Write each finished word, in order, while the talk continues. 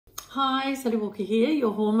Hi, Sally Walker here,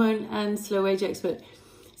 your hormone and slow age expert.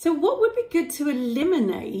 So what would be good to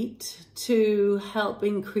eliminate to help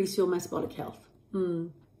increase your metabolic health?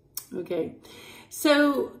 Okay,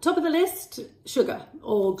 so top of the list, sugar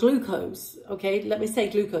or glucose. Okay, let me say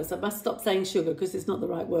glucose. I must stop saying sugar because it's not the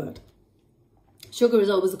right word. Sugar is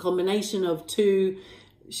always a combination of two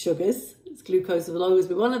sugars. Glucose will always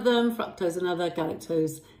be one of them, fructose another,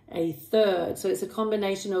 galactose a third. So it's a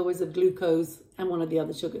combination always of glucose and one of the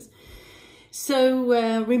other sugars.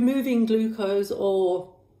 So removing glucose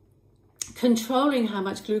or controlling how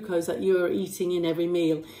much glucose that you're eating in every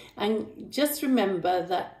meal. And just remember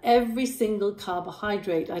that every single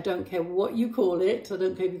carbohydrate, I don't care what you call it, I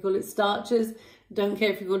don't care if you call it starches, I don't care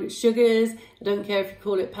if you call it sugars, I don't care if you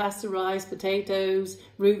call it pasta, rice, potatoes,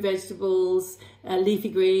 root vegetables, leafy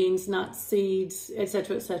greens, nuts, seeds,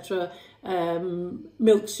 etc.,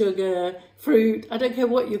 milk sugar, fruit, I don't care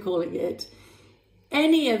what you're calling it.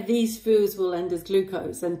 Any of these foods will end as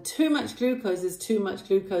glucose, and too much glucose is too much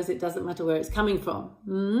glucose. It doesn't matter where it's coming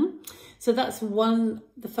from. So that's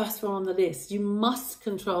the first one on the list. You must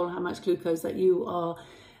control how much glucose that you are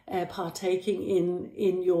partaking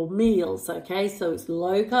in your meals, okay? So it's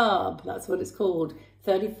low carb, that's what it's called.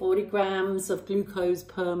 30-40 grams of glucose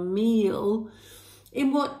per meal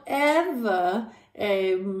in whatever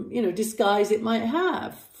disguise it might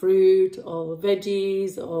have. Fruit or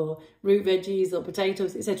veggies or root veggies or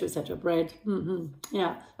potatoes, etc., bread.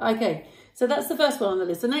 Yeah, okay. So that's the first one on the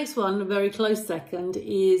list. The next one, a very close second,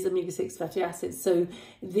 is omega-6 fatty acids. So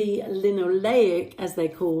the linoleic, as they're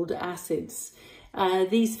called, acids.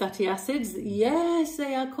 These fatty acids, yes,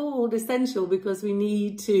 they are called essential because we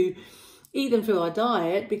need to eat them through our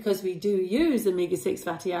diet, because we do use omega-6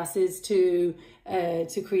 fatty acids to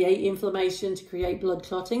create inflammation, to create blood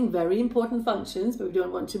clotting, very important functions, but we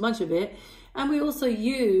don't want too much of it. And we also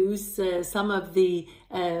use some of the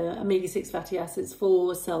omega-6 fatty acids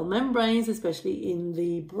for cell membranes, especially in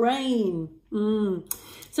the brain.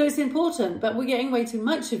 So it's important, but we're getting way too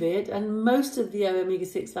much of it, and most of the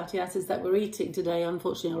omega-6 fatty acids that we're eating today,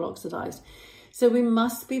 unfortunately, are oxidized. So we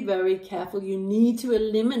must be very careful. You need to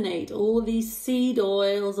eliminate all these seed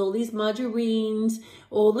oils, all these margarines,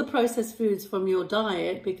 all the processed foods from your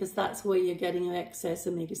diet, because that's where you're getting your excess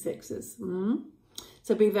omega-6s.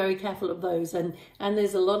 So be very careful of those. And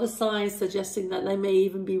there's a lot of science suggesting that they may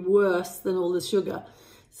even be worse than all the sugar.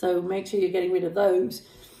 So make sure you're getting rid of those.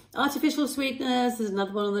 Artificial sweeteners is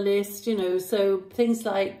another one on the list, so things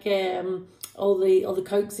like all the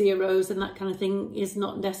Coke Zeros and that kind of thing is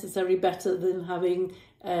not necessarily better than having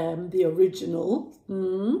the original.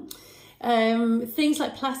 Things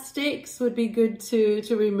like plastics would be good to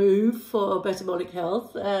remove for metabolic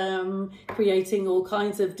health, creating all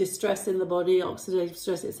kinds of distress in the body, oxidative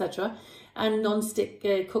stress, etc. And non-stick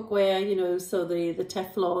cookware, so the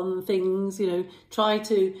Teflon things, try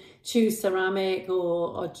to choose ceramic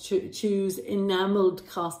or choose enameled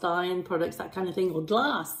cast iron products, that kind of thing, or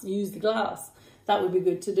glass, use the glass. That would be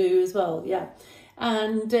good to do as well, yeah.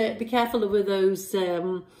 And be careful with those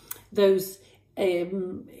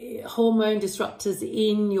hormone disruptors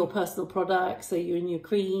in your personal products, so you're in your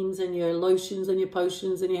creams and your lotions and your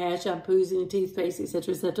potions and your hair shampoos and your toothpaste,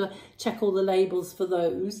 etc., check all the labels for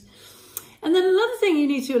those. And then another thing you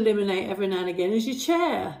need to eliminate every now and again is your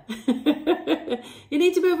chair. You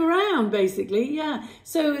need to move around, basically, yeah.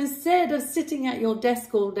 So instead of sitting at your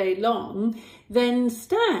desk all day long, then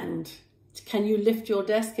stand. Can you lift your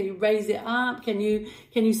desk? Can you raise it up? Can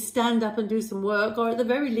you stand up and do some work? Or at the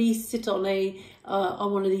very least, sit on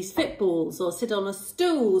one of these fit balls, or sit on a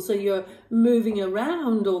stool so you're moving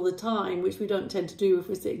around all the time, which we don't tend to do if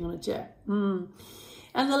we're sitting on a chair.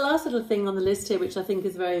 And the last little thing on the list here, which I think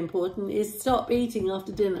is very important, is stop eating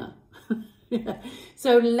after dinner.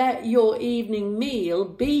 So let your evening meal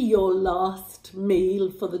be your last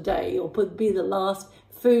meal for the day, or be the last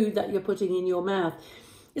food that you're putting in your mouth.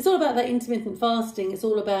 It's all about that intermittent fasting. It's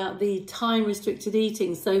all about the time-restricted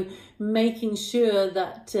eating. So making sure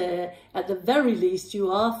that at the very least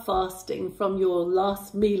you are fasting from your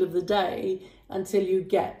last meal of the day until you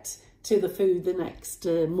get to the food the next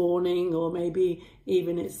morning, or maybe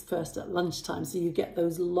even it's first at lunchtime. So you get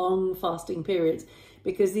those long fasting periods,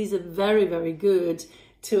 because these are very, very good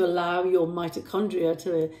to allow your mitochondria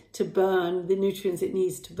to burn the nutrients it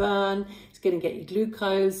needs to burn. It's going to get your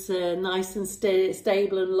glucose nice and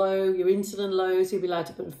stable and low, your insulin low, so you'll be allowed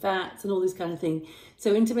to burn fats and all this kind of thing.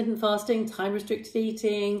 So intermittent fasting, time-restricted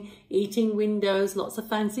eating, eating windows, lots of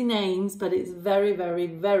fancy names, but it's very, very,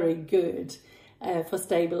 very good for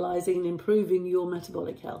stabilizing and improving your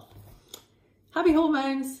metabolic health. Happy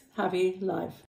hormones, happy life.